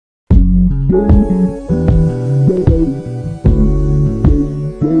Monday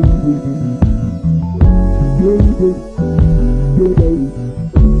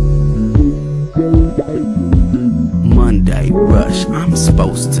rush, I'm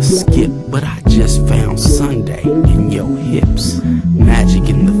supposed to skip, but I just found Sunday in your hips. Magic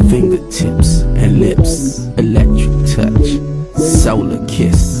in the fingertips and lips, electric touch, solar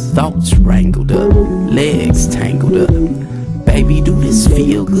kiss. Thoughts wrangled up, legs tangled up. Baby, do this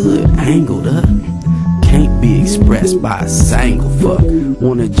feel good? Angled up. Can't be expressed by a single fuck.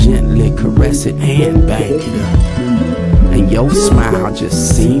 Wanna gently caress it and bank it up. And your smile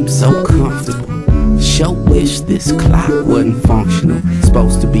just seems so comfortable. Sure wish this clock wasn't functional.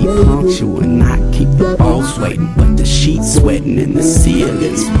 Supposed to be punctual and not keep the balls waiting, but the sheets sweating and the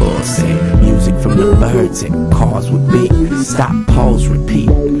ceiling's pulsing. Music from the birds and cars would beat. Stop, pause, repeat.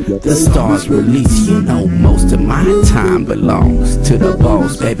 The stars release. You know most of my time belongs to the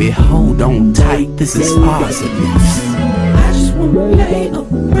boss. Baby, hold on tight. This is ours at least. I just wanna lay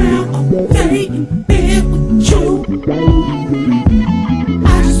around all day in bed with you.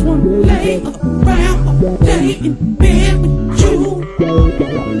 I just wanna lay around all day in bed with you.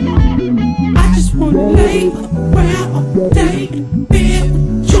 I just wanna lay around all day in bed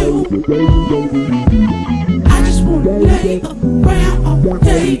with you. I just wanna lay around all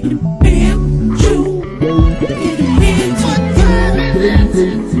day in bed with you. What time is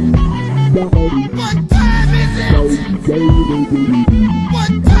it? What time is it?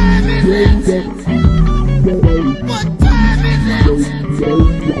 What time is it? What time is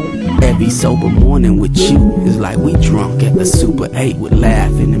it? Every sober morning with you is like we drunk at the Super 8 with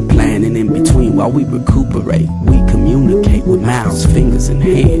laughing and planning in between while we recuperate. We communicate with mouths, fingers, and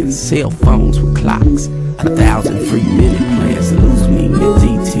hands, cell phones with clocks. 1,000 free minute plans, lose me in your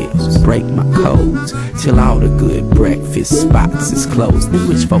details, break my codes, till all the good breakfast spots is closed. The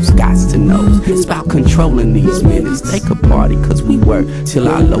rich folks got to know, it's about controlling these minutes. Take a party cause we work till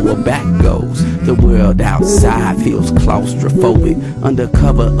our lower back goes. The world outside feels claustrophobic. Under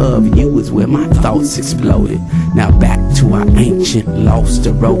cover of you is where my thoughts exploded. Now back to our ancient lost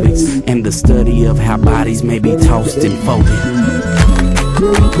aerobics and the study of how bodies may be tossed and folded.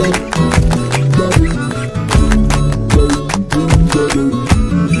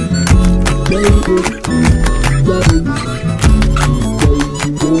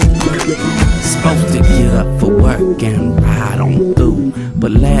 Supposed to get up for work and ride on through,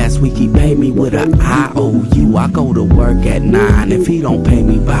 but last week he paid me with a IOU. I go to work at 9, if he don't pay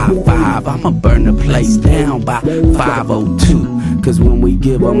me by 5, I'ma burn the place down by 5:02. Cause when we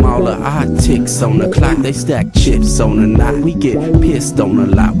give them all of our ticks on the clock, they stack chips on the knot. We get pissed on a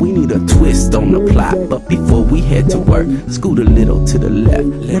lot, we need a twist on the plot. But before we head to work, scoot a little to the left,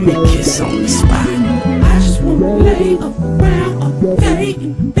 let me kiss on the spot. I just wanna lay around all day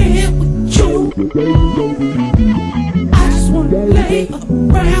in bed with you. I just wanna lay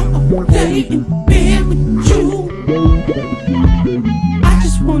around all day in bed with you. I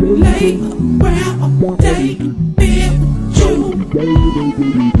just wanna lay around all day in bed with you.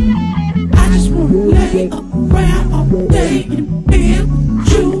 I just wanna lay around all day in bed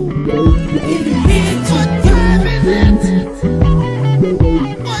with you. What time is it?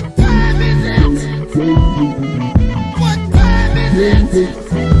 What time is it? What time is it?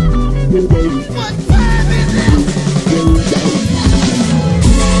 What time is it?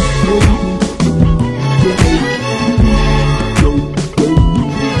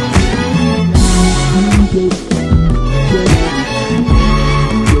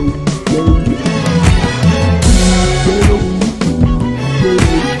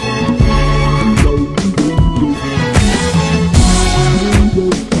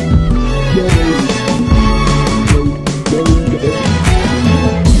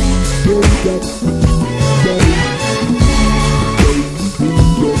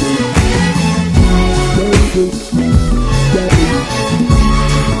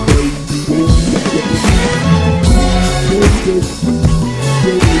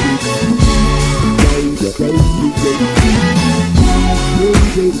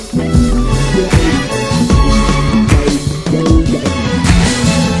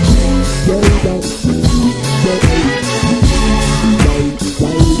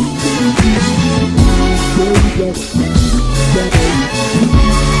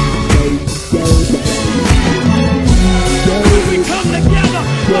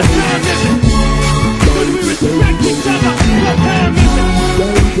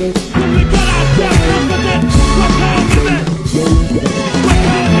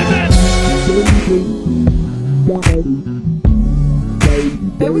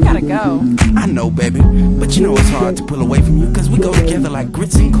 I know, baby, but you know it's hard to pull away from you, cause we go together like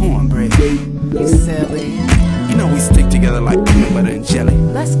grits and cornbread. You silly. You know we stick together like peanut butter and jelly.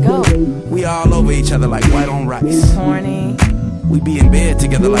 Let's go. We all over each other like white on rice. Corny. We be in bed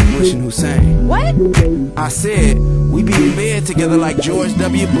together like Bush and Hussein. What? I said, we be in bed together like George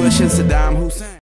W. Bush and Saddam Hussein.